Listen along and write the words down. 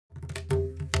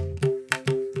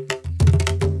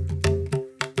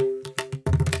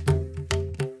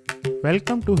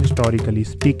Welcome to Historically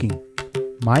Speaking.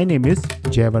 My name is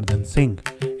Jayavardhan Singh,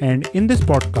 and in this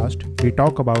podcast, we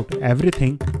talk about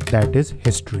everything that is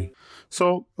history.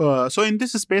 So in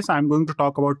this space, I'm going to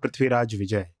talk about Prithviraj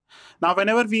Vijaya. Now,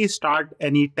 whenever we start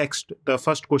any text, the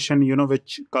first question,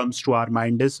 which comes to our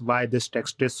mind is why this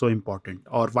text is so important,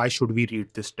 or why should we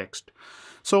read this text?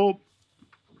 So,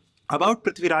 about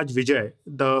Prithviraj Vijay,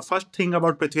 the first thing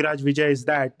about Prithviraj Vijay is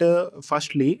that,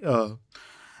 firstly,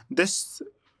 this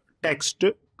text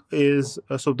is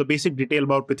so the basic detail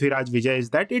about Prithviraj Vijay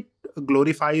is that it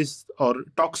glorifies or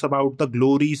talks about the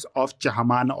glories of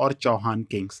Chahamana or Chauhan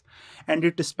kings, and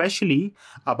it especially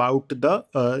about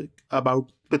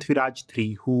about Prithviraj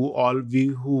III,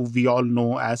 who we all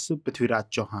know as Prithviraj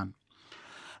Chauhan.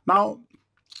 Now,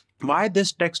 why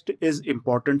this text is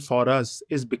important for us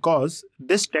is because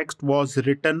this text was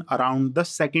written around the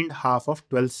second half of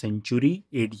 12th century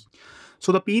AD.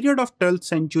 So the period of 12th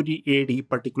century AD,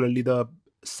 particularly the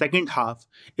second half,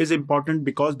 is important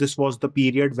because this was the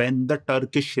period when the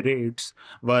Turkish raids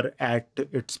were at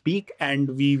its peak,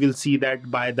 and we will see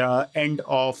that by the end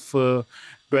of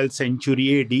 12th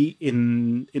century AD,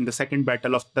 in the Second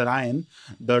Battle of Tarayan,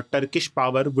 the Turkish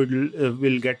power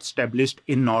will get established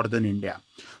in northern India.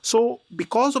 So,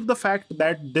 because of the fact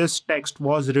that this text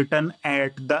was written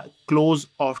at the close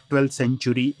of 12th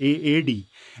century AD,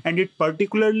 and it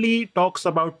particularly talks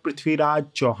about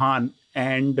Prithviraj Chauhan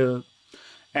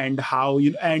and how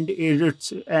and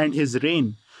his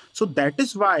reign. So that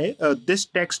is why this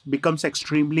text becomes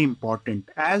extremely important,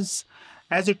 as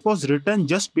it was written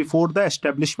just before the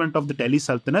establishment of the Delhi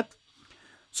Sultanate.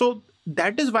 So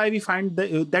that is why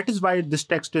that is why this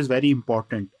text is very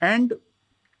important. And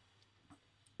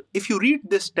if you read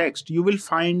this text, you will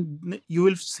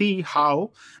see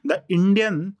how the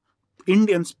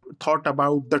Indians thought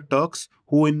about the Turks,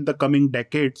 who in the coming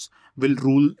decades will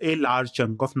rule a large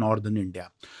chunk of northern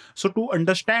India. So to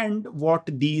understand what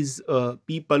these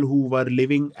people who were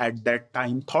living at that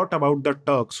time thought about the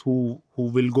Turks, who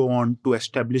will go on to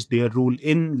establish their rule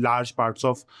in large parts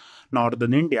of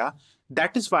northern India,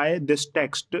 that is why this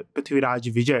text,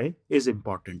 Prithviraj Vijay, is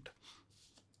important.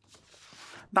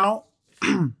 Now,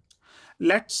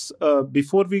 let's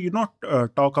before we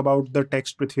talk about the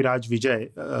text Prithviraj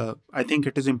Vijay, I think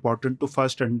it is important to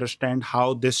first understand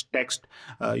how this text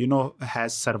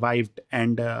has survived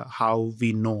and how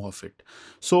we know of it.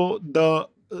 So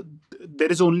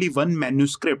there is only one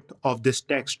manuscript of this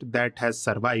text that has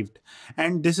survived,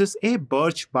 and this is a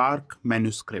birch bark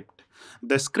manuscript.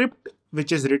 The script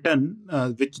which is written,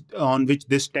 on which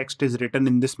this text is written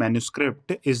in this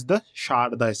manuscript, is the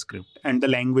Sharda script, and the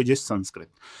language is Sanskrit.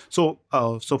 So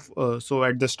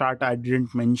at the start, I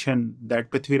didn't mention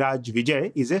that Prithviraj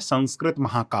Vijay is a Sanskrit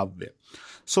Mahakavya.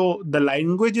 So the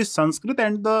language is Sanskrit,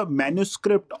 and the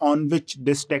manuscript on which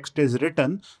this text is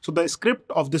written, so the script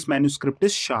of this manuscript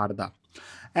is Sharda.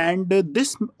 And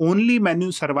this only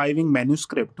surviving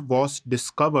manuscript was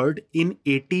discovered in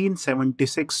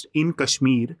 1876 in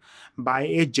Kashmir by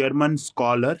a German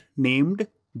scholar named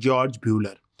George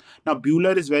Buller. Now,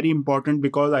 Buller is very important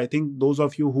because I think those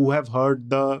of you who have heard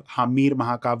the Hamir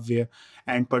Mahakavya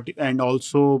and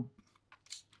also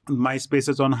my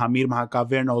spaces on Hamir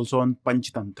Mahakavya and also on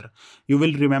Panchtantra, you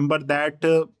will remember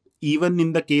that even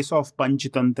in the case of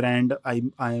Panchtantra, and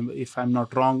I if I'm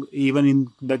not wrong, even in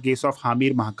the case of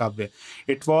Hamir Mahakavya,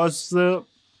 it was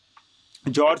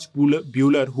George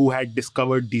Buller who had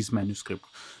discovered these manuscripts.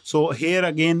 So here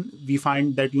again, we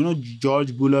find that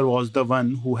George Buller was the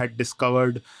one who had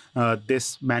discovered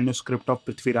this manuscript of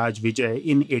Prithviraj Vijay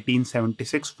in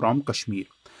 1876 from Kashmir.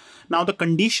 Now, the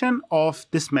condition of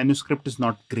this manuscript is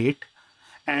not great,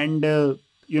 and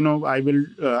I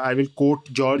will quote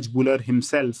George Buller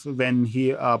himself when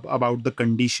he about the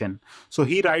condition. So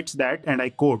he writes that, and I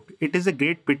quote, "It is a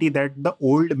great pity that the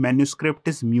old manuscript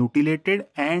is mutilated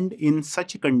and in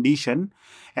such a condition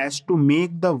as to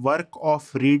make the work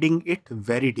of reading it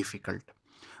very difficult.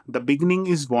 The beginning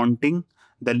is wanting.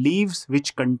 The leaves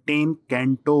which contain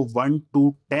canto 1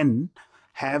 to 10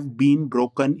 have been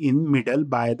broken in middle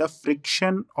by the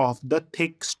friction of the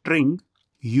thick string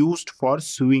used for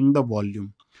sewing the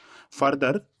volume.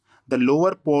 Further, the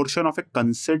lower portion of a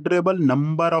considerable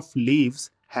number of leaves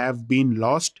have been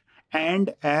lost,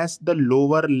 and as the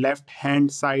lower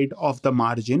left-hand side of the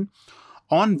margin,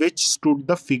 on which stood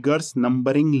the figures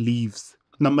numbering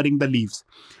the leaves,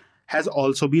 has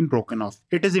also been broken off.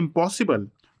 It is impossible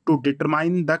to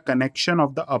determine the connection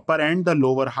of the upper and the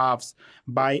lower halves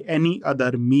by any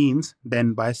other means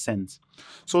than by sense."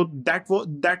 So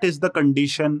that is the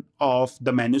condition of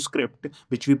the manuscript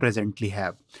which we presently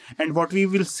have. And what we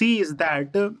will see is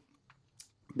that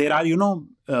there are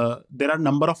there are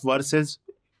number of verses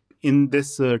in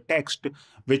this text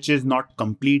which is not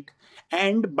complete,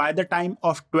 and by the time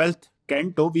of 12th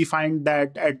canto we find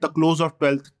that at the close of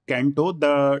 12th canto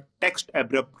the text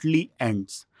abruptly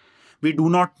ends. We do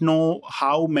not know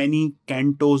how many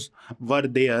cantos were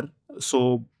there,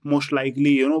 so most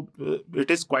likely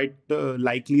it is quite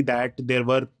likely that there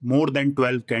were more than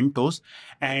 12 cantos,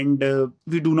 and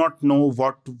we do not know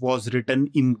what was written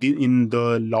in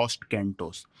the lost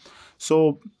cantos.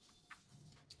 So,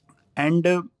 and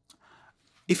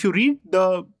if you read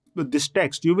the this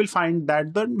text, you will find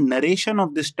that the narration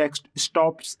of this text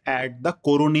stops at the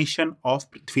coronation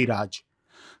of Prithviraj.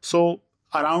 So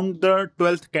around the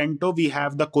 12th canto, we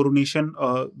have the coronation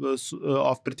of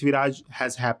Prithviraj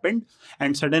has happened,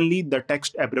 and suddenly the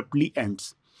text abruptly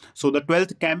ends. So the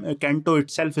 12th canto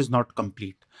itself is not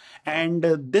complete, and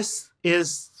this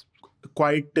is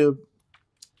quite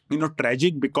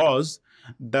tragic, because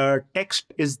the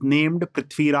text is named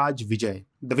Prithviraj Vijay,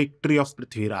 the victory of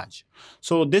Prithviraj.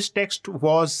 So this text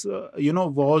was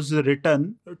was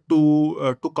written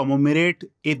to commemorate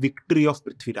a victory of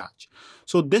Prithviraj.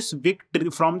 So this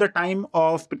victory, from the time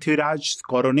of Prithviraj's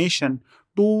coronation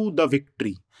to the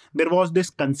victory, there was this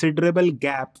considerable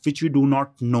gap which we do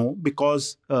not know,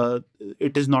 because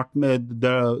it is not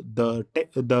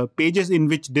the pages in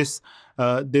which these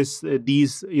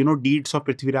deeds of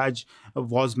Prithviraj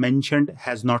was mentioned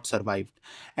has not survived.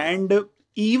 And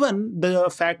even the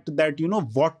fact that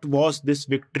what was this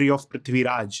victory of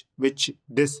Prithviraj, which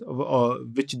this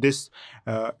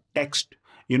text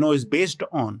is based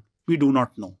on, we do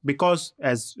not know, because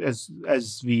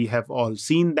as we have all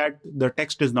seen that the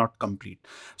text is not complete.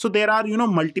 So there are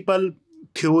multiple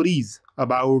theories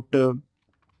about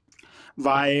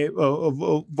why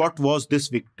what was this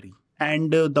victory,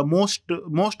 and the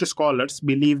most scholars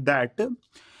believe that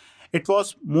it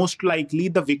was most likely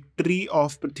the victory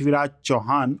of Prithviraj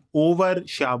Chauhan over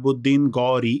Shahabuddin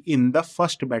Gauri in the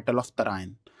first battle of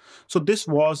Tarain. So this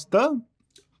was the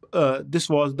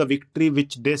victory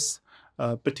which this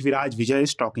Prithviraj Vijaya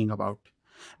is talking about.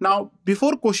 Now,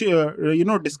 before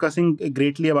discussing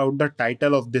greatly about the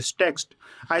title of this text,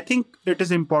 I think it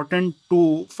is important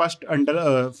to first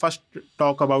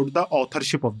talk about the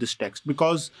authorship of this text,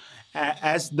 because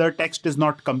as the text is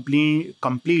not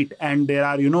complete, and there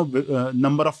are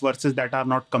number of verses that are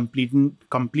not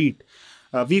complete,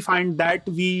 we find that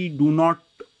we do not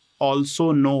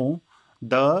also know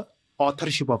the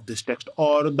authorship of this text,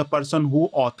 or the person who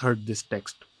authored this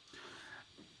text.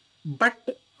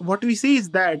 But what we see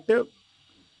is that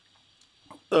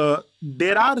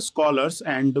there are scholars,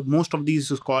 and most of these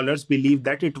scholars believe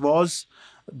that it was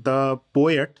the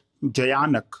poet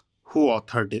Jayanak who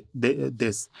authored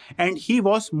this, and he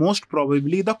was most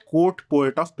probably the court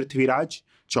poet of Prithviraj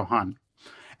Chauhan.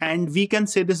 And we can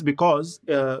say this because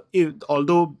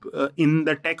although in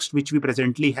the text which we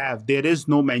presently have, there is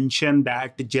no mention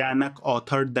that Jayanak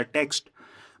authored the text,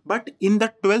 but in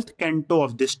the 12th canto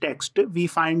of this text, we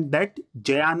find that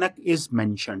Jayanak is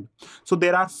mentioned. So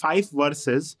there are 5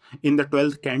 verses in the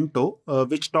 12th canto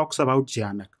which talks about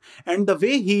Jayanak. And the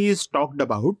way he is talked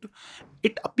about,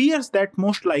 it appears that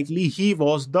most likely he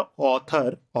was the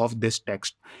author of this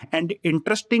text. And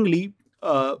interestingly,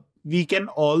 we can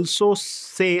also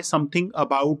say something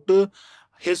about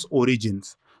his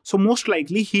origins. So most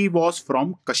likely he was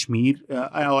from Kashmir,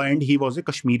 and he was a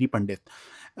Kashmiri Pandit.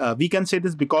 We can say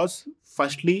this because,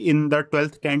 firstly, in the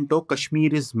 12th canto,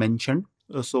 Kashmir is mentioned.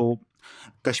 So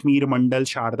Kashmir Mandal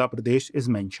Sharda Pradesh is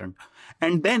mentioned.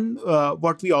 And then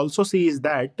what we also see is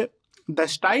that the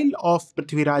style of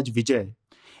Prithviraj Vijay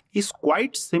is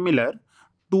quite similar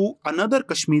to another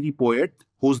Kashmiri poet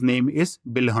whose name is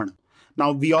Bilhan.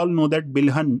 Now, we all know that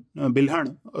Bilhan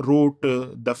wrote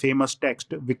the famous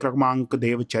text Vikramank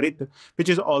Dev Charit, which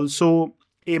is also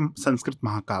a Sanskrit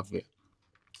Mahakavya.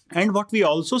 And what we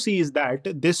also see is that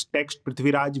this text,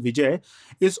 Prithviraj Vijay,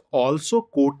 is also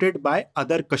quoted by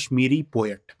other Kashmiri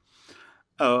poet.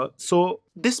 So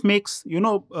this makes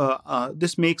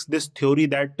this theory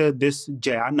that this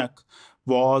Jayanak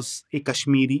was a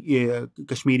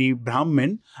Kashmiri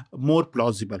Brahmin more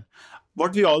plausible.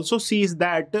 What we also see is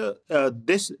that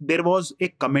there was a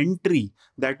commentary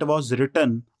that was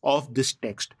written of this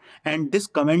text, and this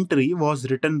commentary was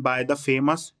written by the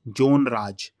famous John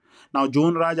Raj. Now,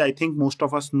 John Raj, I think most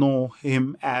of us know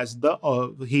him as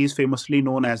he is famously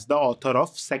known as the author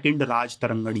of Second Raj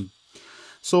Tarangani.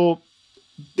 So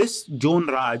this John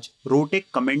Raj wrote a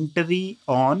commentary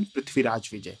on Prithviraj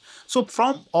Vijay. So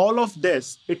from all of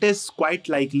this, it is quite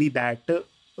likely that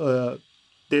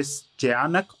this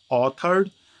Jayanak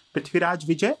authored Prithviraj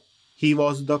Vijay. He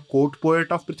was the court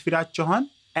poet of Prithviraj Chauhan,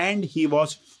 and he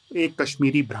was a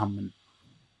Kashmiri Brahmin.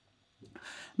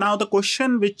 Now, the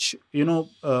question which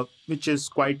is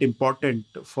quite important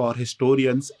for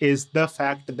historians is the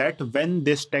fact that when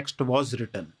this text was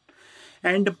written.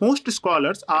 And most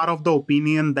scholars are of the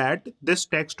opinion that this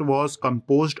text was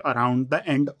composed around the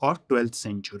end of 12th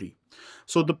century.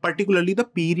 So, particularly the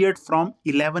period from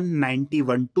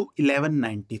 1191 to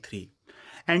 1193.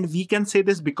 And we can say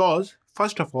this because,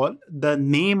 first of all, the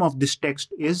name of this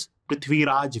text is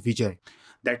Prithviraj Vijaya.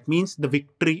 That means the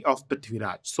victory of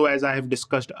Prithviraj. So, as I have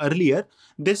discussed earlier,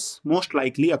 this most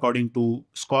likely, according to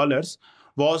scholars,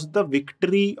 was the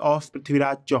victory of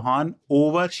Prithviraj Chauhan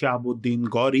over Shahabuddin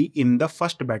Gauri in the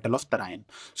first battle of Tarain.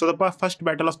 So, the first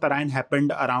battle of Tarain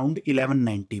happened around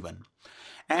 1191.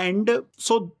 And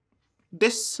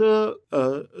this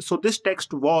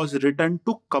text was written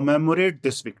to commemorate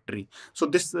this victory. So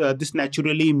this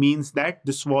naturally means that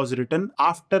this was written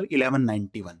after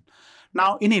 1191.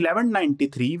 Now, in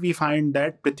 1193, we find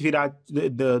that Prithviraj,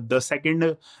 the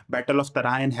second battle of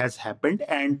Tarain has happened,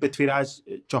 and Prithviraj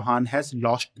Chauhan has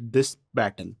lost this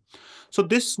battle. So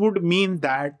this would mean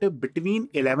that between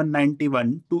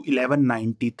 1191 to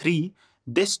 1193,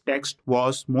 this text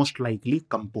was most likely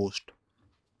composed.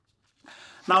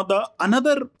 Now, the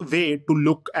another way to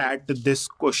look at this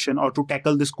question or to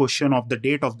tackle this question of the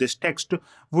date of this text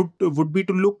would be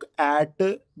to look at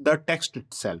the text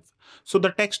itself. So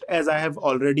the text, as I have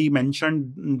already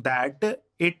mentioned, that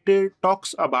it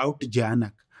talks about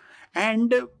Jayanaka.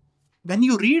 And when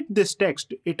you read this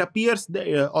text, it appears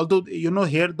that, although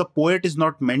here the poet is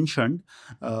not mentioned,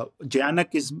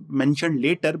 Jayanaka is mentioned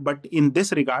later, but in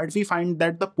this regard, we find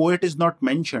that the poet is not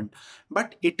mentioned.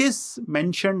 But it is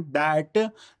mentioned that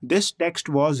this text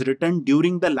was written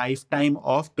during the lifetime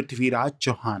of Prithviraj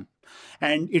Chauhan.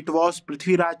 And it was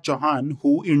Prithviraj Chauhan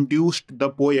who induced the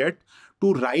poet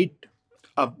to write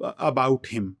about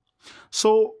him.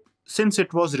 So, since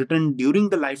it was written during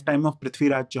the lifetime of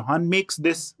Prithviraj Chauhan, makes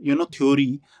this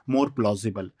theory more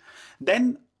plausible.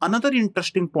 Then another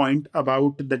interesting point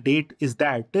about the date is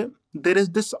that there is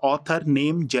this author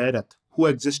named Jayarakh who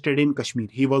existed in Kashmir.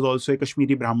 He was also a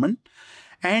Kashmiri Brahmin,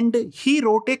 and he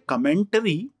wrote a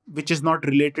commentary which is not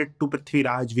related to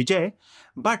Prithviraj Vijay,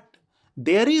 but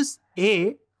there is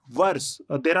a verse.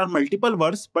 There are multiple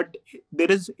verses, but there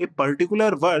is a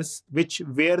particular verse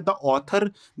where the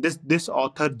author, this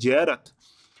author Jayarakh,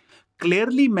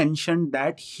 clearly mentioned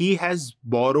that he has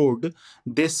borrowed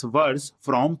this verse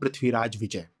from Prithviraj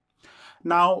Vijay.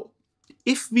 Now,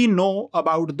 if we know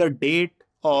about the date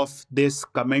of this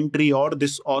commentary or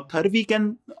this author, we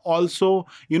can also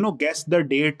guess the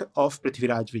date of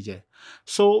Prithviraj Vijay.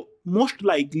 So most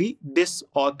likely this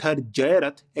author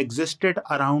Jayarakh existed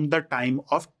around the time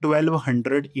of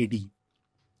 1200 AD.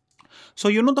 So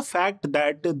the fact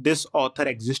that this author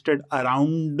existed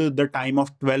around the time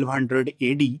of 1200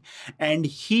 AD and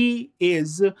he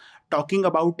is talking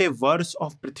about a verse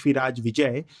of Prithviraj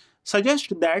Vijay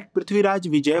suggests that Prithviraj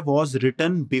Vijay was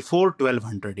written before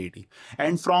 1200 AD.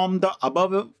 And from the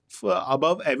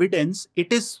above evidence,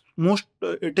 it is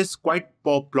quite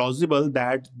plausible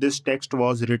that this text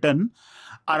was written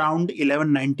around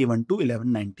 1191 to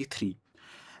 1193.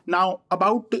 Now,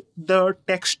 about the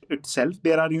text itself,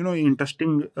 there are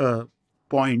interesting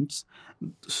points.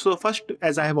 So first,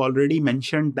 as I have already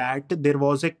mentioned, that there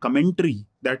was a commentary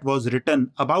that was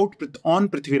written on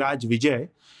Prithviraj Vijay,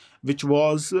 which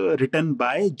was written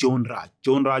by John Raj.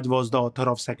 John Raj was the author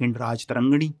of Second Raj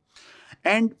Tarangani,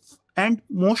 and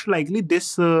most likely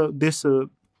this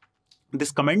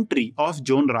commentary of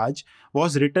John Raj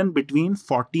was written between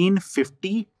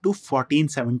 1450 to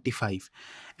 1475.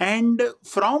 And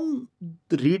from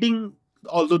reading,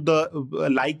 although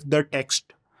the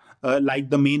text, like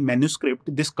the main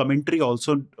manuscript, this commentary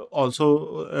also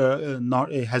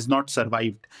has not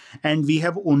survived, and we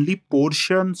have only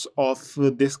portions of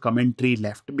this commentary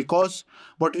left, because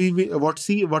what we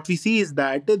see is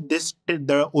that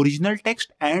the original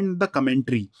text and the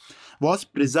commentary was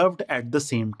preserved at the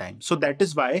same time. So that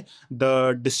is why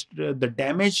the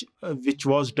damage which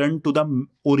was done to the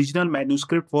original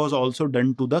manuscript was also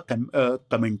done to the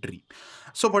commentary.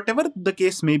 So whatever the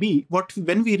case may be,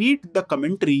 when we read the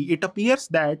commentary, it appears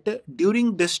that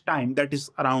during this time, that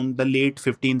is around the late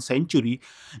 15th century,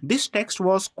 this text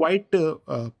was quite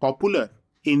popular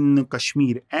in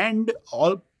Kashmir and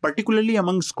particularly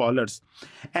among scholars.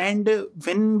 And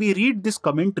when we read this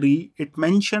commentary, it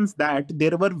mentions that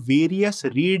there were various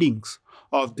readings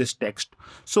of this text.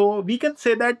 So we can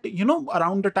say that,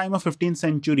 around the time of 15th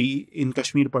century in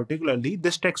Kashmir particularly,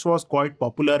 this text was quite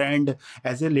popular, and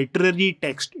as a literary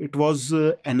text, it was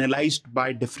analyzed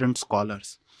by different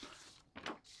scholars.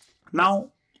 Now,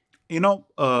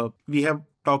 we have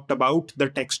talked about the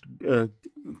text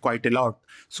quite a lot.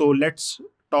 So let's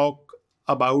talk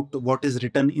about what is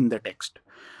written in the text.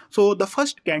 So the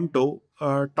first canto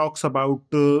talks about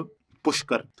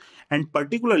Pushkar, and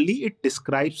particularly it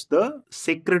describes the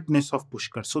sacredness of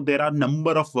Pushkar. So there are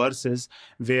number of verses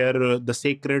where the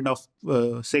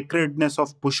sacredness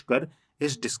of Pushkar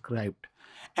is described.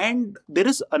 And there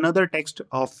is another text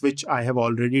of which I have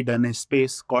already done a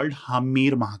space called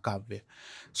Hamir Mahakavya.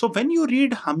 So when you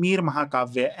read Hamir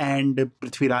Mahakavya and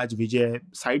Prithviraj Vijaya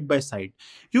side by side,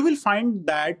 you will find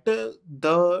that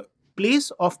the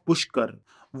place of Pushkar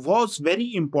was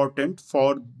very important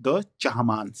for the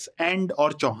Chahamans and or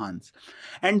Chauhans.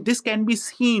 And this can be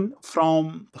seen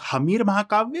from Hamir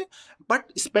Mahakavya, but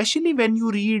especially when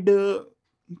you read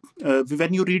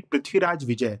Prithviraj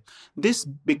Vijay, this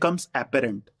becomes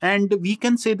apparent. And we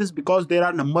can say this because there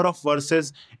are a number of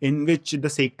verses in which the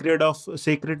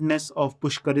sacredness of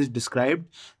Pushkar is described.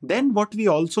 Then what we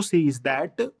also say is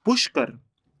that Pushkar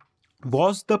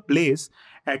was the place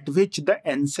at which the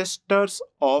ancestors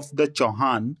of the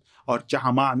Chauhan or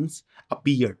Chahamans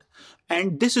appeared.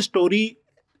 And this story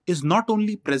is not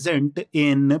only present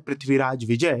in Prithviraj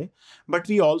Vijay, but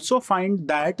we also find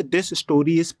that this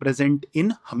story is present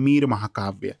in Hamir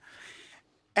Mahakavya.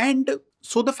 And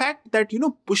so the fact that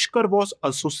Pushkar was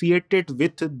associated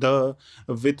with the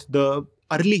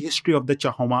early history of the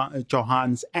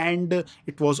Chauhans, and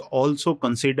it was also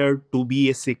considered to be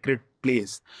a sacred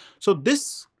place. So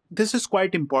this is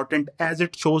quite important, as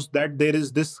it shows that there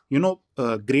is this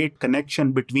great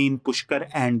connection between Pushkar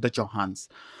and the Chauhans.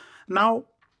 Now,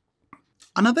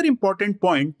 another important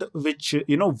point, which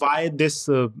why this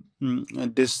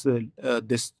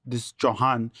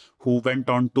Chauhan who went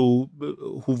on to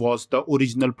who was the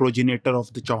original progenitor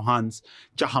of the Chauhans,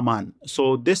 Chahaman.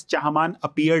 So this Chahaman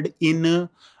appeared in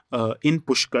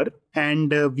Pushkar,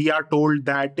 and we are told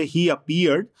that he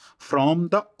appeared from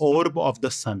the orb of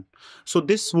the sun. So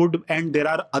this would, and there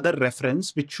are other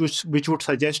reference which would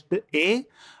suggest a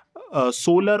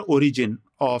solar origin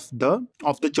of the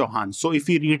Chauhan. So if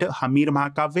we read Hamir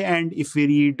Mahakavya and if we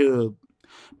read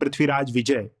Prithviraj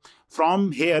Vijay,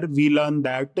 from here we learn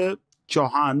that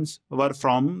Chauhans were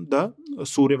from the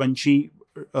Suryavanshi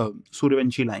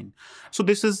line. So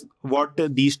this is what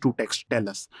these two texts tell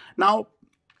us. Now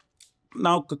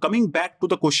coming back to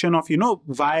the question of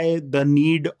why the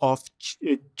need of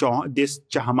this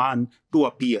Chahaman to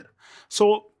appear.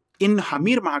 So in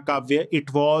Hamir Mahakavya,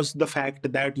 it was the fact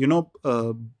that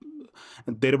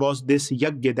there was this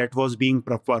yajna that was being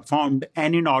performed,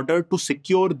 and in order to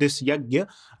secure this yajna,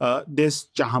 this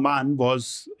Chahaman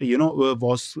was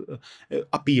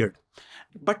appeared.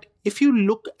 But if you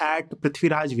look at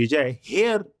Prithviraj Vijay,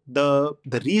 here the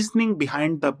reasoning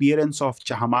behind the appearance of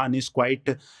Chahaman is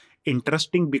quite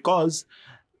interesting, because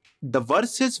the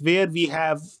verses where we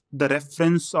have the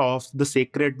reference of the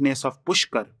sacredness of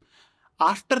Pushkar,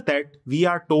 after that, we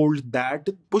are told that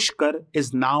Pushkar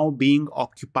is now being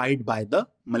occupied by the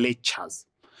Mlechas.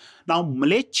 Now,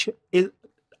 Mlech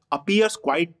appears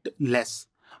quite less.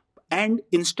 And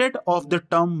instead of the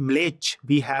term Mlech,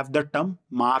 we have the term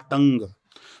Matang.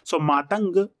 So,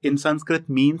 Matang in Sanskrit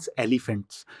means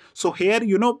elephants. So, here,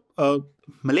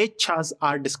 Mlechas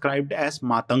are described as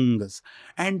Matangas.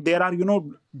 And there are,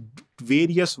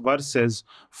 various verses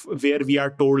where we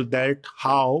are told that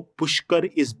how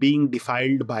Pushkar is being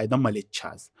defiled by the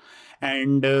Mlechas.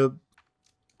 And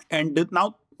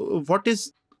now what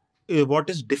is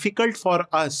difficult for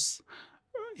us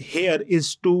here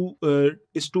is to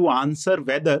answer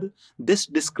whether this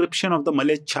description of the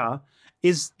Mlecha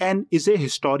is a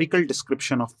historical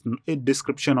description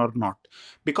or not,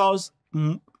 because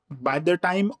by the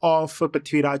time of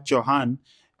Prithviraj Chauhan,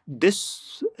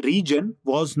 this region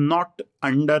was not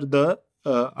under the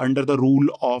rule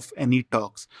of any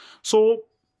Turks. So,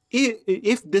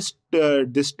 if this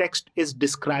text is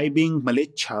describing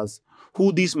Mlechas,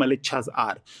 who these Mlechas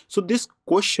are, so this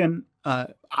question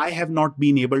I have not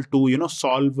been able to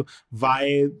solve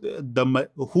why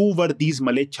who were these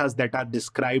Mlechas that are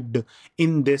described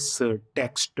in this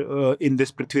text in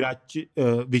this Prithviraj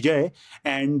Vijay,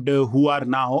 and who are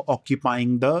now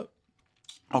occupying the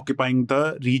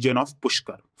region of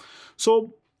Pushkar.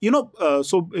 So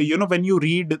when you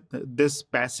read this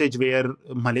passage where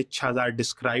Mlechas are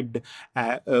described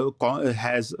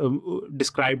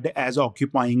described as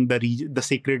occupying the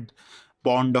sacred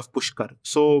pond of Pushkar.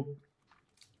 So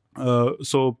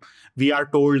we are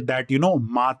told that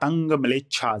Matang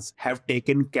Mlechas have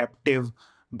taken captive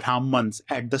Brahmans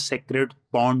at the sacred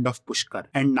pond of Pushkar,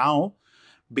 and now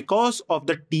because of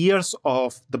the tears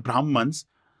of the Brahmans,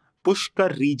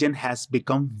 Pushkar region has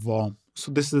become warm.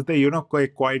 So this is the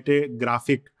quite a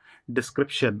graphic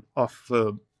description of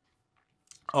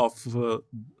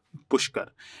Pushkar.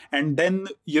 And then,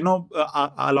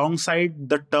 alongside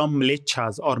the term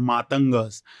Mlechas or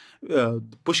Matangas,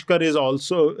 Pushkar is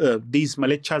also, these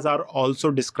Mlechas are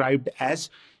also described as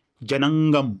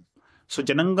Janangam. So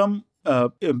Janangam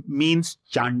means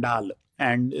Chandal,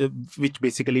 and which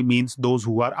basically means those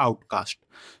who are outcast.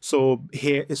 So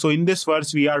here, so in this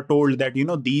verse, we are told that,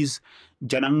 these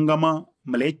Janangama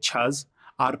Mlechas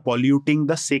are polluting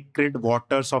the sacred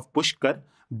waters of Pushkar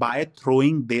by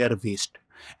throwing their waste.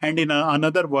 And in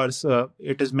another verse,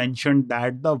 it is mentioned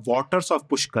that the waters of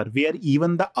Pushkar, where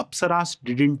even the Apsaras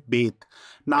didn't bathe,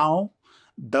 now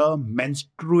the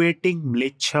menstruating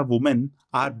Mlecha women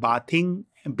are bathing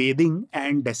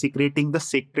and desecrating the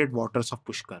sacred waters of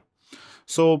Pushkar.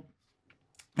 So,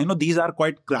 these are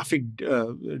quite graphic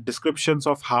descriptions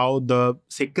of how the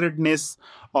sacredness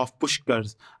of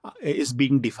Pushkar is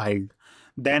being defiled.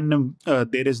 Then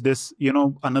there is this,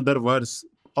 another verse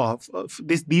of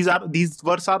this. These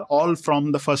verses are all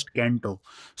from the first canto.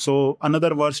 So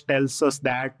another verse tells us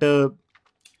that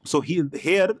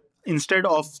here, instead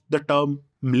of the term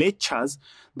Mlechas,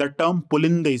 the term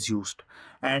Pulinda is used,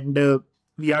 and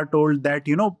we are told that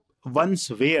once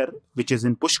where, which is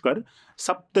in Pushkar,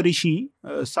 Saptarishi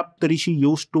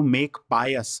used to make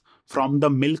payas from the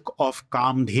milk of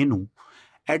Kamdhenu.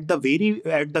 At the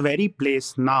very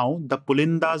place now, the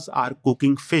Pulindas are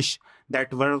cooking fish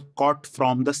that were caught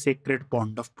from the sacred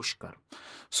pond of Pushkar.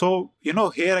 So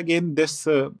here again, this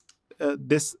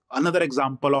another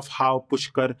example of how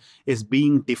Pushkar is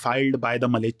being defiled by the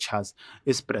Malechas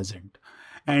is present.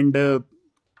 And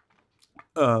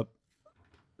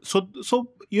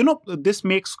this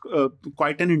makes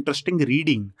quite an interesting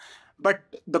reading. But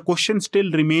the question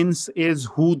still remains is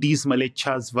who these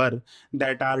Malechas were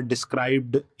that are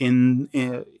described in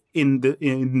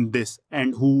this,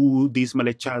 and who these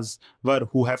Malechas were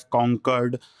who have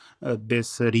conquered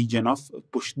this region of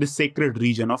this sacred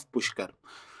region of Pushkar.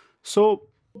 So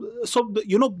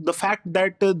the fact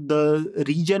that the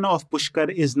region of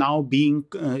Pushkar is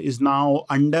now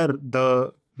under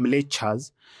the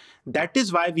Malechas, that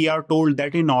is why we are told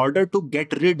that in order to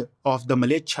get rid of the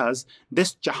Malechas,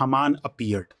 this Chahaman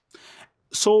appeared.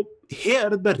 So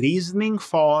here the reasoning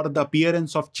for the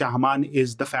appearance of Chahaman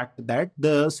is the fact that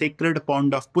the sacred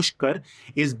pond of Pushkar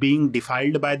is being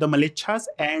defiled by the Malechas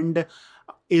and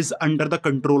is under the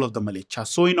control of the Malechas.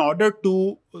 So in order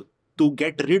to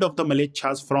get rid of the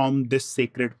Malechas from this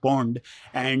sacred pond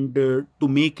and to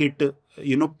make it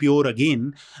pure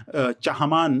again,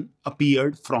 Chahaman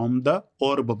appeared from the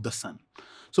orb of the sun.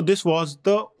 So this was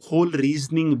the whole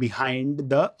reasoning behind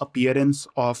the appearance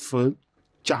of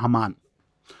Chahaman.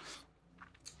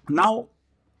 Now,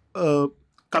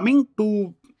 coming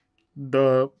to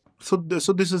so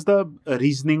this is the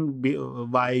reasoning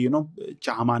why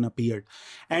Chahaman appeared,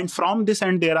 and from this,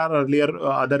 and there are earlier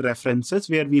other references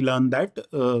where we learn that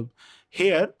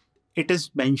here it is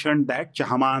mentioned that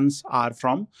Chahamans are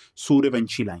from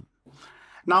Suryavanshi line.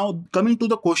 Now, coming to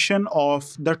the question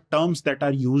of the terms that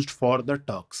are used for the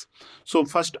Turks. So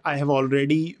first, I have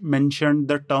already mentioned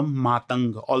the term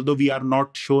Matang, although we are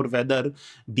not sure whether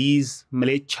these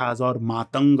Mlechas or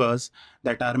Matangas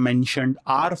that are mentioned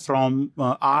are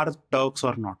Turks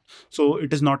or not. So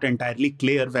it is not entirely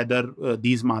clear whether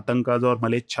these Matangas or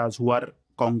Mlechas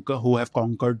who have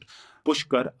conquered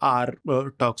Pushkar are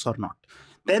Turks or not.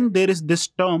 Then there is this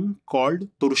term called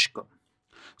Turushka.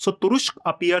 So Turushk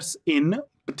appears in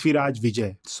Prithviraj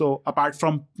Vijaya. So apart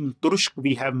from Turushk,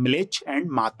 we have Mlech and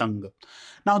Matang.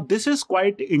 Now this is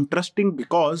quite interesting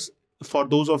because for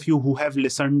those of you who have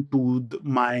listened to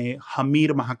my Hamir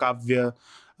Mahakavya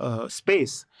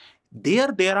space,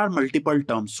 there are multiple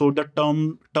terms. So the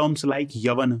terms like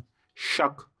Yavan,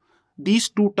 Shak, these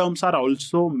two terms are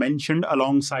also mentioned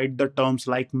alongside the terms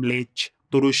like Mlech,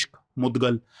 Turushk,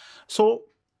 Mudgal. So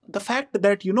the fact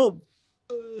that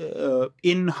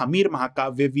in Hamir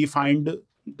Mahakavya we find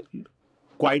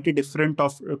quite different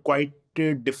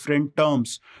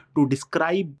terms to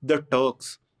describe the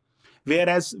Turks,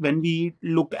 whereas when we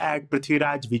look at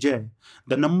Prithviraj Vijay,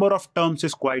 the number of terms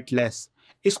is quite less,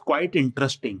 is quite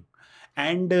interesting,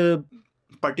 and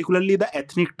particularly the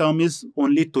ethnic term is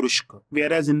only Turushk,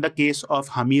 whereas in the case of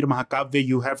Hamir Mahakavya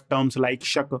you have terms like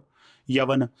Shak,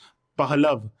 Yavan,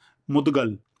 Pahlav,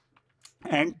 Mudgal,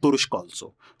 and Turushk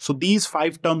also. So these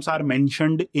 5 terms are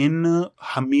mentioned in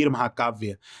Hamir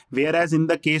Mahakavya, whereas in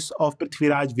the case of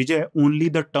Prithviraj Vijay, only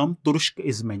the term Turushk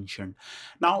is mentioned.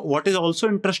 Now, what is also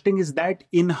interesting is that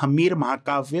in Hamir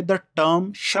Mahakavya, the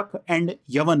term Shak and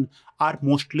Yavan are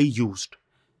mostly used.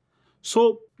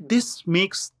 So this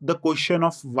makes the question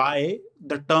of why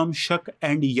the term Shak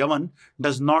and Yavan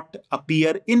does not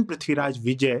appear in Prithviraj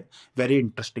Vijay very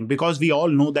interesting, because we all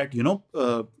know that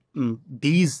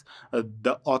these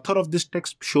the author of this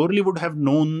text surely would have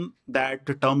known that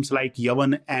terms like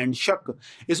Yavan and Shak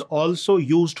is also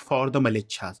used for the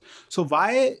Malechhas. So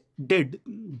why did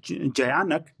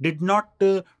Jayanak did not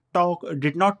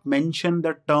mention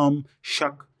the term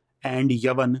Shak and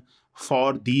Yavan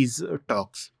for these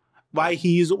Turks? Why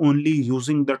he is only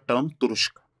using the term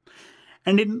Turushk?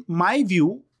 And in my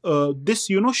view, this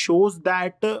shows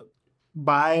that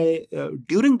by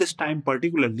during this time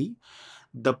particularly,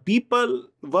 the people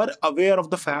were aware of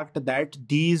the fact that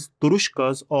these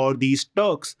Turushkas or these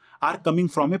Turks are coming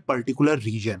from a particular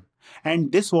region.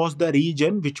 And this was the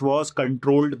region which was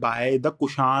controlled by the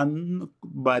Kushans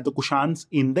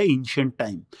in the ancient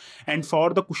time. And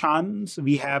for the Kushans,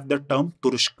 we have the term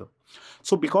Turushk.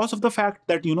 So because of the fact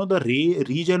that the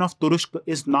region of Turushk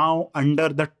is now under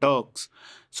the Turks,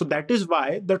 so that is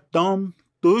why the term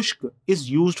Turushk is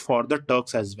used for the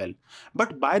Turks as well.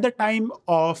 But by the time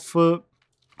of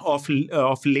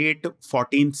late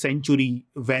 14th century,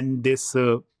 when this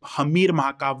Hamir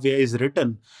Mahakavya is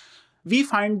written, we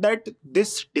find that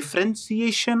this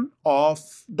differentiation of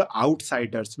the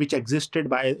outsiders which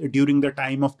existed during the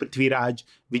time of Prithviraj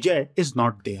Vijay is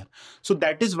not there. So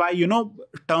that is why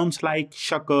terms like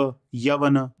Shaka,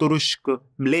 Yavana, Turushk,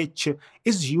 Mlech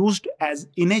is used as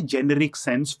in a generic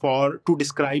sense to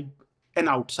describe an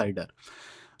outsider.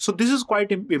 So this is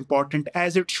quite important,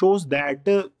 as it shows that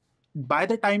by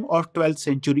the time of 12th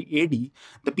century AD,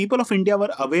 the people of India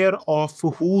were aware of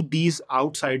who these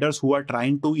outsiders who are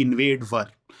trying to invade were.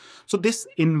 So this,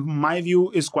 in my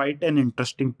view, is quite an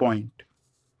interesting point.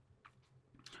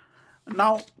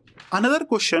 Now, another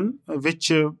question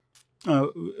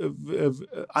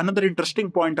another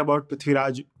interesting point about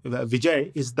Prithviraj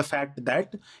Vijay is the fact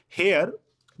that here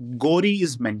Gauri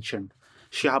is mentioned.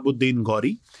 Shahabuddin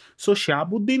Gauri. So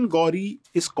Shahabuddin Gauri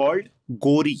is called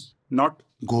Gauri, not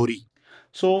Gauri.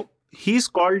 So he is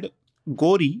called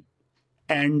Gauri,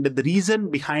 and the reason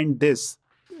behind this,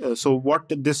 so what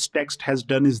this text has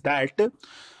done is that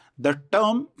the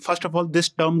term, first of all, this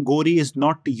term Gauri is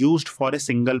not used for a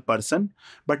single person,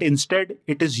 but instead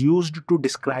it is used to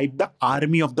describe the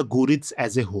army of the Ghurids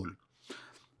as a whole.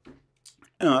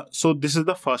 So this is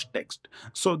the first text.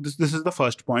 So this is the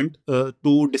first point.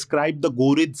 To describe the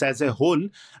Ghurids as a whole,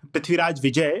 Prithviraj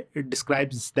Vijay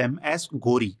describes them as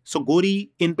Gauri. So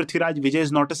Gauri in Prithviraj Vijay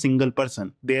is not a single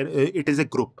person. It is a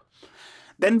group.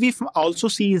 Then we also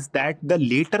see is that the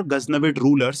later Ghaznavid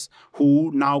rulers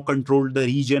who now controlled the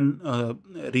region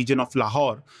of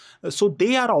Lahore, so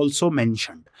they are also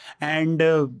mentioned, and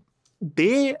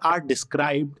they are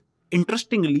described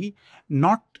interestingly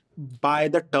not by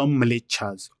the term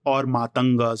Malechhas or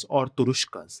Matangas or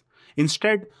Turushkas.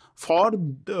 Instead, for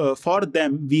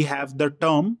them, we have the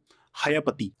term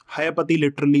Hayapati. Hayapati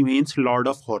literally means Lord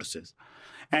of Horses.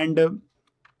 And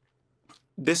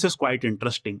this is quite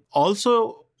interesting.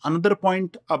 Also, another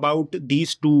point about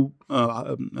these two,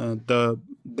 the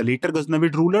later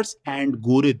Ghaznavid rulers and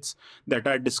Ghurids that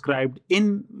are described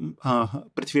in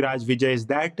Prithviraj Vijay, is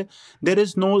that there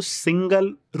is no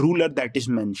single ruler that is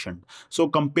mentioned. So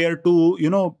compared to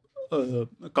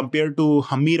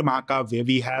Hamir Mahakavya,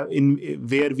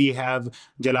 where we have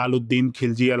Jalaluddin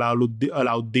Khilji,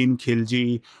 Alauddin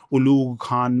Khilji, Ulugh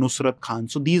Khan, Nusrat Khan.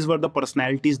 So these were the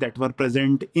personalities that were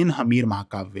present in Hamir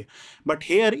Mahakavya. But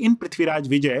here in Prithviraj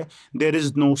Vijay, there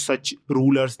is no such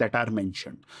rulers that are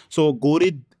mentioned. So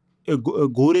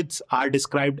Ghurids are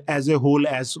described as a whole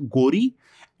as Gauri,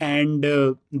 and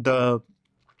the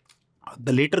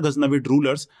later Ghaznavid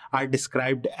rulers are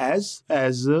described as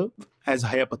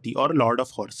Hayapati or Lord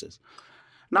of Horses.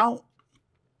 Now,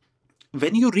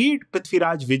 when you read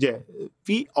Prithviraj Vijay,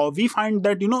 we find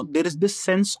that there is this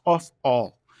sense of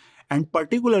awe, and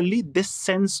particularly this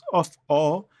sense of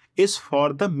awe is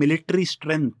for the military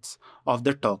strengths of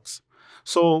the Turks.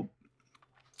 So,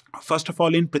 first of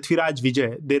all, in Prithviraj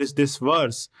Vijay, there is this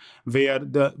verse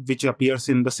which appears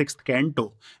in the 6th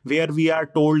canto, where we are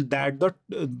told that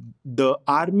the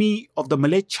army of the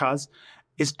Malechhas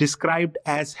is described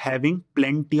as having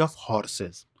plenty of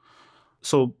horses.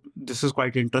 So this is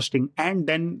quite interesting. And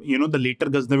then, the later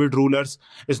Ghaznavid rulers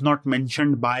is not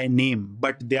mentioned by name,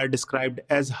 but they are described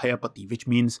as Hayapati, which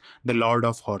means the Lord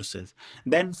of Horses.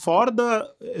 Then for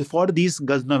these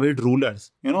Ghaznavid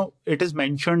rulers, it is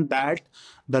mentioned that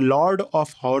the Lord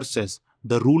of Horses,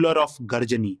 the ruler of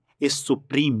Garjani, is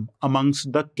supreme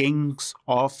amongst the kings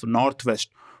of Northwest,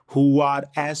 who are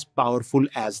as powerful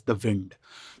as the wind.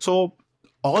 So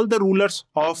all the rulers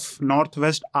of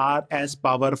northwest are as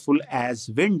powerful as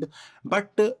wind,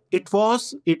 but it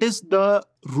is the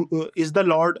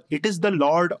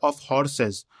lord of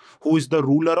horses who is the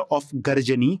ruler of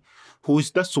Garjani, who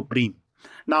is the supreme.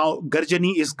 Now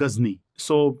Garjani is Ghazni.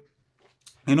 So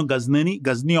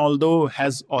Ghazni although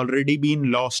has already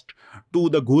been lost to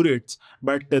the Ghurids,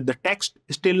 but the text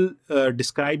still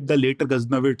described the later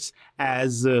Ghaznavids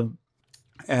as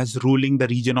ruling the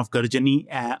region of Garjani,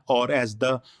 or as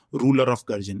the ruler of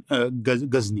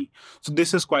Ghazni. So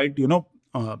this is quite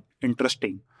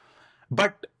interesting.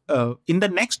 But in the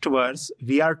next verse,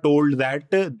 we are told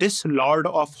that this lord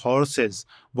of horses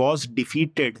was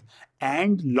defeated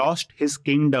and lost his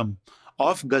kingdom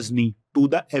of Ghazni to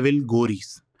the evil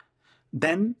Goris.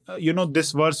 Then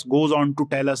this verse goes on to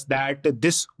tell us that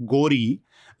this Gori,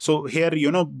 so here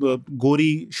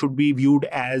Gori should be viewed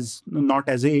as not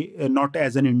as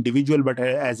an individual, but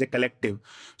as a collective.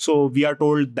 So we are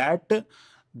told that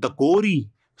the Gori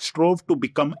strove to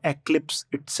become eclipse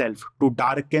itself, to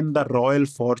darken the royal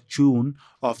fortune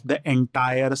of the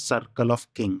entire circle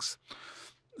of kings.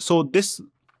 So this,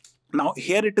 now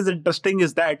here it is interesting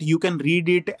is that you can read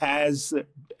it as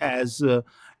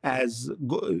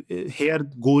here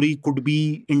Gori could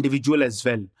be individual as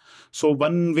well. So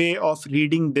one way of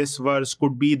reading this verse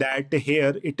could be that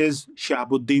here it is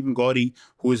Shahabuddin Gauri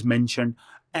who is mentioned,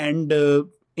 and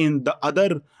in the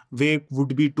other way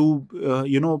would be to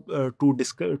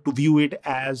to view it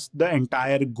as the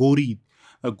entire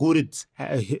Ghurids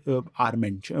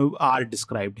are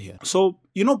described here. So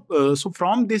so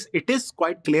from this it is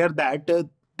quite clear that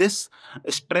this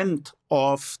strength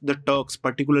of the Turks,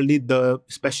 particularly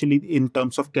especially in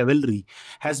terms of cavalry,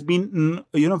 has been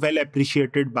well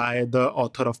appreciated by the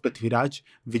author of Prithviraj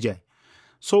Vijay.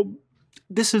 So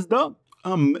this is the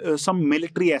some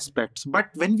military aspects. But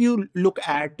when you look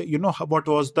at what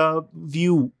was the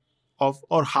view of,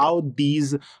 or how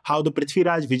the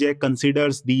Prithviraj Vijay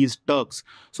considers these Turks.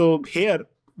 So here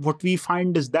what we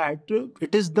find is that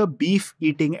it is the beef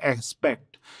eating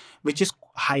aspect which is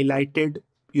highlighted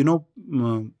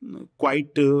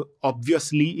quite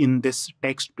obviously in this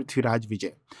text Prithviraj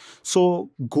Vijay. So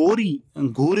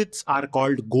Ghurids are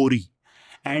called Gori,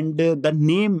 and the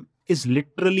name is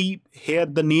literally here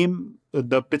the name,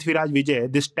 the Prithviraj Vijay,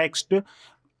 this text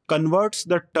converts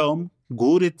the term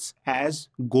Ghurids as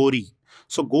Gori.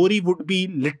 So Gori would be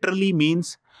literally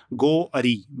means go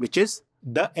Ari, which is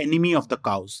the enemy of the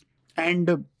cows.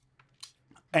 And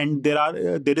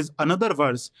there is another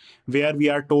verse where we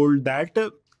are told that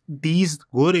these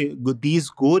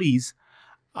Goris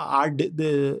are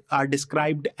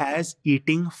described as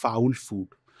eating foul food.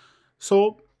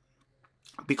 So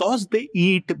because they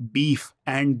eat beef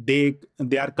and they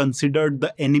are considered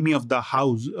the enemy of the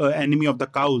enemy of the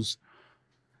cows,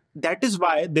 that is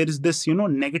why there is this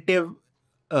negative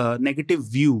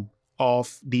view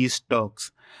of these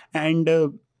Turks. And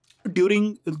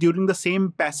during the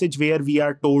same passage where we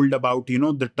are told about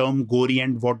the term Gori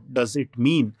and what does it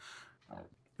mean,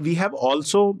 we have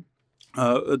also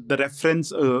the reference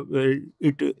the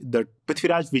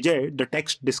Prithviraj Vijay, the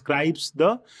text describes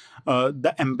the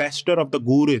ambassador of the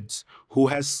Ghurids who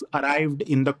has arrived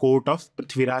in the court of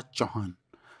Prithviraj Chauhan.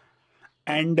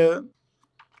 And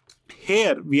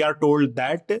here we are told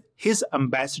that this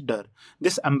ambassador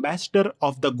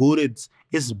of the Ghurids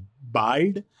is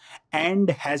bald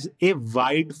and has a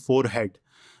wide forehead,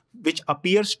 which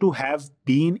appears to have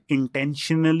been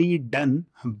intentionally done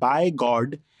by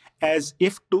God as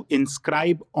if to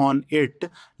inscribe on it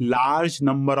large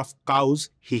number of cows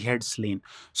he had slain.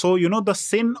 So the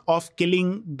sin of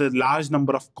killing the large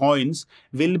number of coins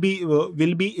will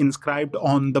be inscribed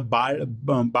on the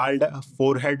bald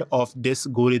forehead of this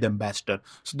Ghurid ambassador.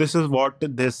 So this is what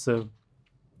this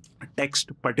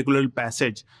text, particular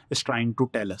passage, is trying to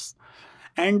tell us.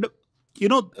 And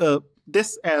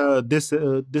this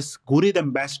Ghurid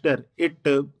ambassador,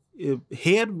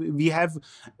 here we have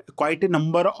quite a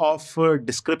number of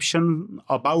description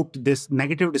about this,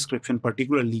 negative description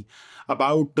particularly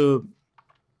about this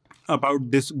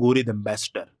Ghurid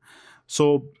ambassador.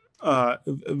 So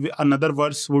another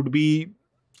verse would be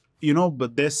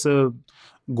this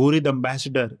Ghurid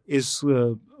ambassador is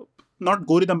not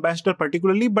Ghurid ambassador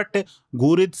particularly, but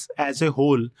Ghurids as a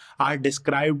whole are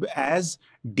described as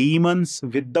demons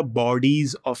with the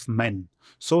bodies of men.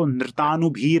 So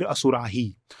Nirtanubhir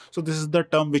Asurahi. So this is the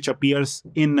term which appears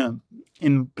in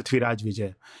Prithviraj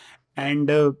Vijay. And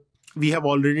we have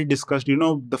already discussed,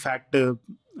 the fact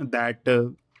that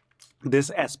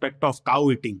this aspect of cow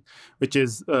eating, which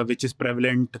is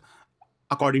prevalent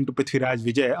according to Prithviraj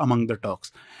Vijay among the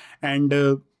Turks. And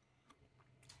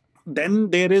then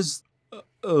there is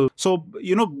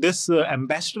This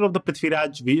ambassador of the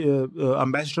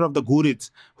ambassador of the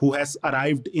Ghurids, who has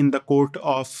arrived in the court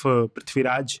of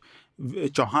Prithviraj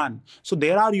Chauhan. So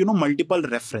there are, multiple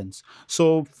reference.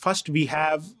 So first we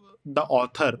have the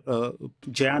author,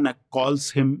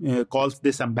 Jayanaka, calls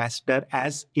this ambassador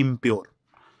as impure.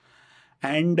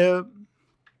 And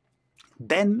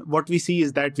then what we see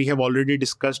is that we have already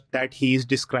discussed that he is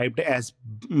described as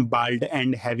bald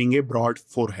and having a broad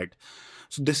forehead.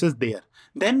 So this is there.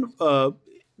 Then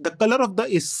the color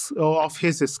of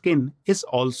his skin is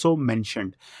also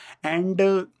mentioned, and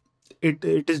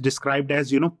it is described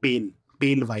as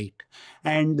pale white.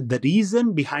 And the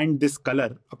reason behind this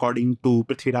color, according to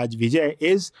Prithviraj Vijay,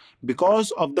 is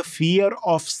because of the fear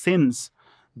of sins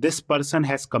this person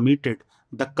has committed.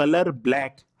 The color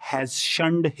black has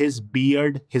shunned his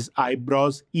beard, his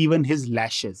eyebrows, even his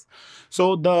lashes.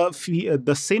 So the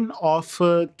sin of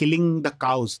killing the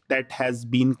cows that has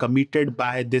been committed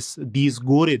by these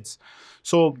Ghurids.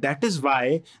 So that is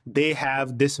why they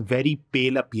have this very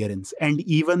pale appearance, and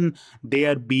even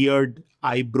their beard,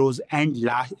 eyebrows, and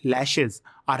lashes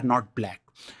are not black.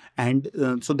 And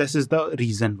so this is the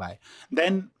reason why.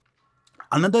 Then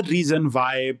another reason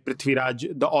why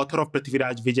the author of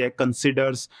Prithviraj Vijay,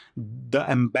 considers the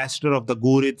ambassador of the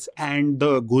Ghurids and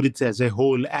the Ghurids as a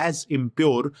whole as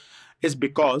impure is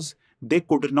because they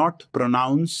could not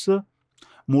pronounce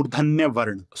Murdhanya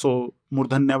Varn. So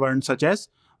Murdhanya Varn such as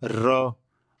R,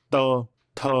 T,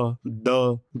 Th,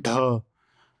 D, Dh,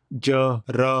 J,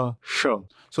 R, Sh.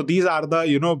 So these are the,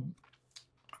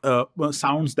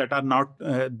 sounds that are not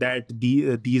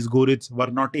these Ghurids were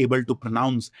not able to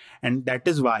pronounce, and that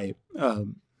is why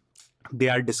they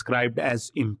are described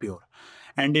as impure.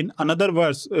 And in another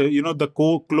verse,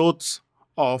 the clothes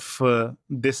of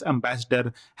this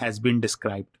ambassador has been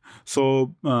described.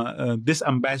 So this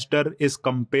ambassador is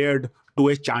compared to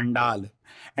a Chandal,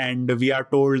 and we are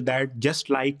told that just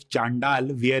like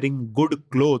Chandal, wearing good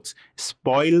clothes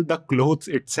spoil the clothes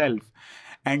itself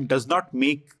and does not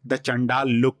make the Chandal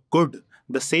look good.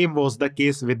 The same was the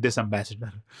case with this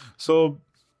ambassador. So,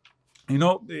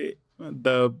 so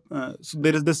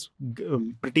there is this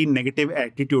pretty negative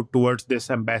attitude towards this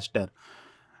ambassador.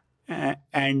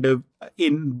 And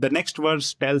in the next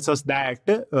verse tells us that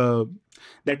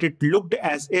it looked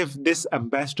as if this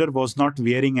ambassador was not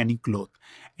wearing any cloth.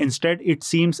 Instead, it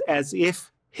seems as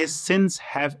if his sins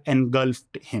have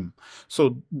engulfed him.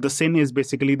 So the sin is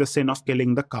basically the sin of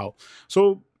killing the cow.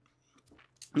 So,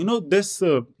 this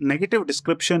negative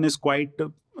description is quite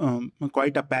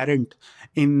apparent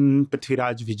in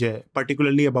Prithviraj Vijay,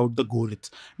 particularly about the Ghurids.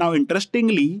 Now,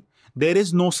 interestingly, there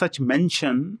is no such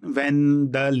mention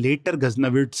when the later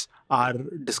Ghaznavids are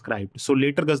described. So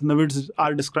later Ghaznavids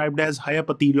are described as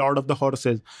Hayapati, Lord of the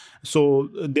Horses. So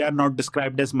they are not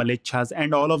described as Malechhas,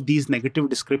 and all of these negative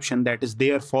description that is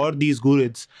there for these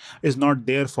Ghurids is not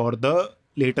there for the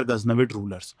later Ghaznavid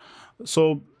rulers.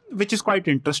 So, which is quite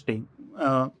interesting.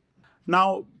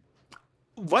 Now,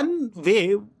 one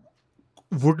way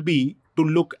would be to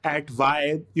look at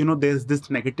why there's this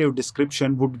negative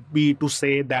description would be to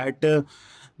say that the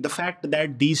fact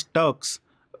that these Turks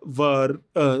were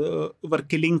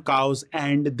killing cows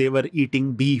and they were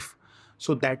eating beef,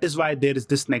 so that is why there is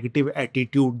this negative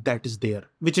attitude that is there,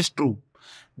 which is true.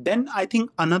 Then I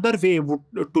think another way would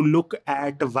to look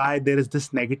at why there is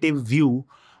this negative view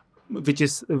which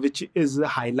is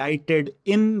highlighted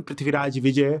in Prithviraj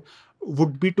Vijay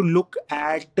would be to look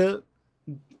at the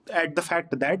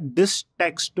fact that this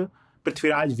text,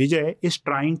 Prithviraj Vijay, is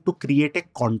trying to create a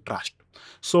contrast.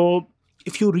 So,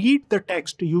 if you read the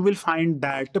text, you will find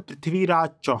that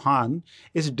Prithviraj Chauhan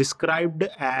is described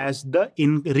as the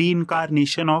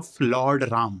reincarnation of Lord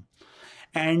Ram.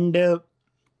 And, the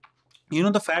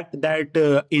fact that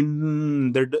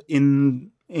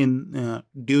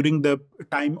during the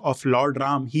time of Lord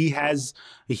Ram, he has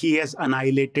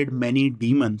annihilated many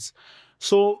demons.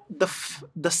 So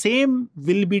the same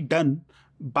will be done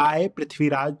by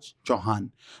Prithviraj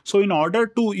Chauhan. So in order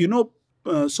to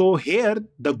so here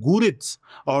the Ghurids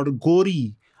or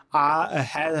Gori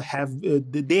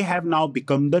they have now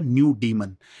become the new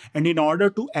demon, and in order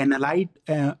to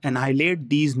annihilate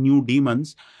these new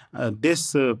demons,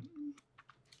 this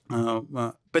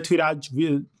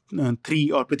Prithviraj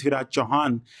III or Prithviraj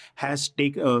Chauhan has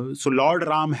taken, so Lord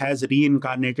Ram has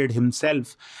reincarnated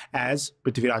himself as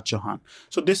Prithviraj Chauhan.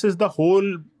 So this is the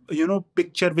whole,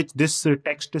 picture which this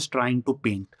text is trying to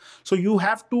paint. So you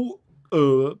have to,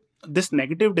 this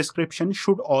negative description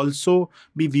should also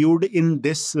be viewed in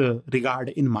this regard,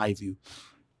 in my view.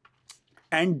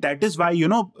 And that is why,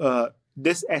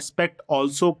 this aspect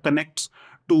also connects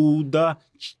to the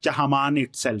Chahaman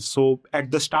itself. So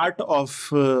at the start of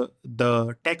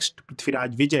the text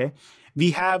Prithviraj Vijay,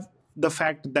 we have the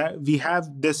fact that we have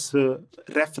this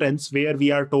reference where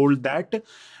we are told that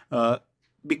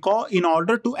because in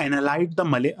order to annihilate the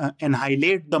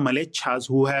Malechhas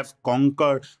who have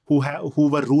conquered, who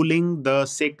were ruling the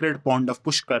sacred pond of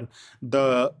Pushkar,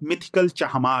 the mythical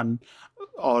Chahaman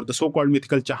or the so-called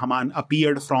mythical Chahaman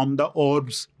appeared from the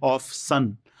orbs of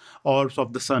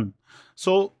the sun.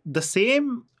 So the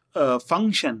same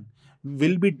function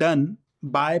will be done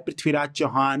by Prithviraj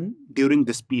Chauhan during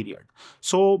this period.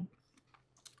 So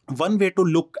one way to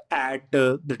look at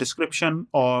the description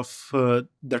of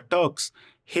the Turks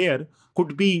here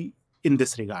could be in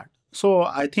this regard. So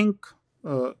I think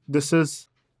this is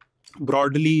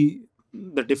broadly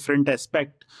the different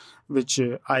aspect which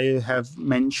I have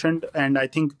mentioned, and I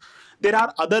think there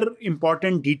are other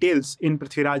important details in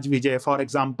Prithviraj Vijay. For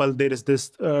example, there is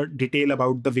this detail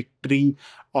about the victory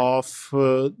of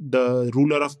the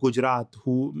ruler of Gujarat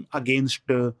who against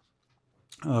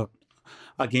Shahabuddin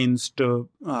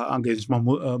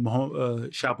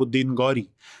Gauri.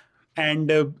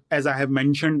 And as I have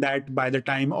mentioned that by the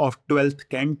time of 12th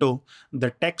canto, the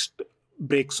text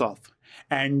breaks off.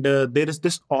 And there is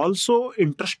this also,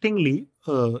 interestingly,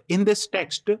 in this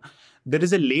text, there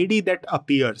is a lady that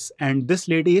appears, and this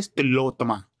lady is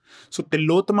Tilotama. So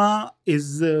Tilotama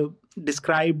is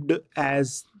described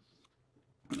as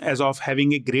of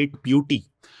having a great beauty.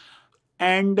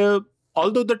 And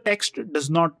although the text does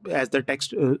not, the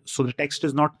text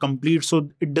is not complete, so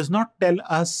it does not tell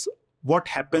us what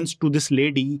happens to this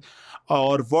lady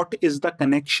or what is the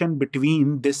connection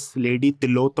between this lady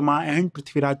Tilotama and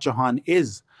Prithviraj Chauhan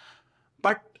is.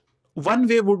 But one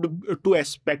way would to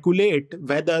speculate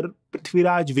whether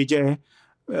Prithviraj Vijay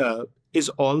is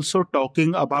also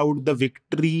talking about the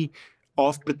victory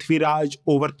of Prithviraj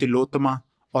over Tilotama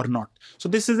or not. So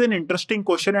this is an interesting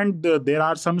question, and there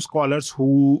are some scholars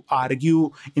who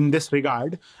argue in this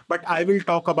regard, but I will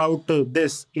talk about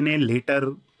this in a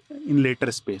later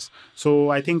space. So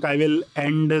I think I will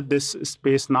end this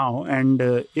space now, and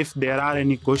if there are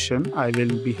any questions, I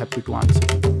will be happy to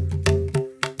answer.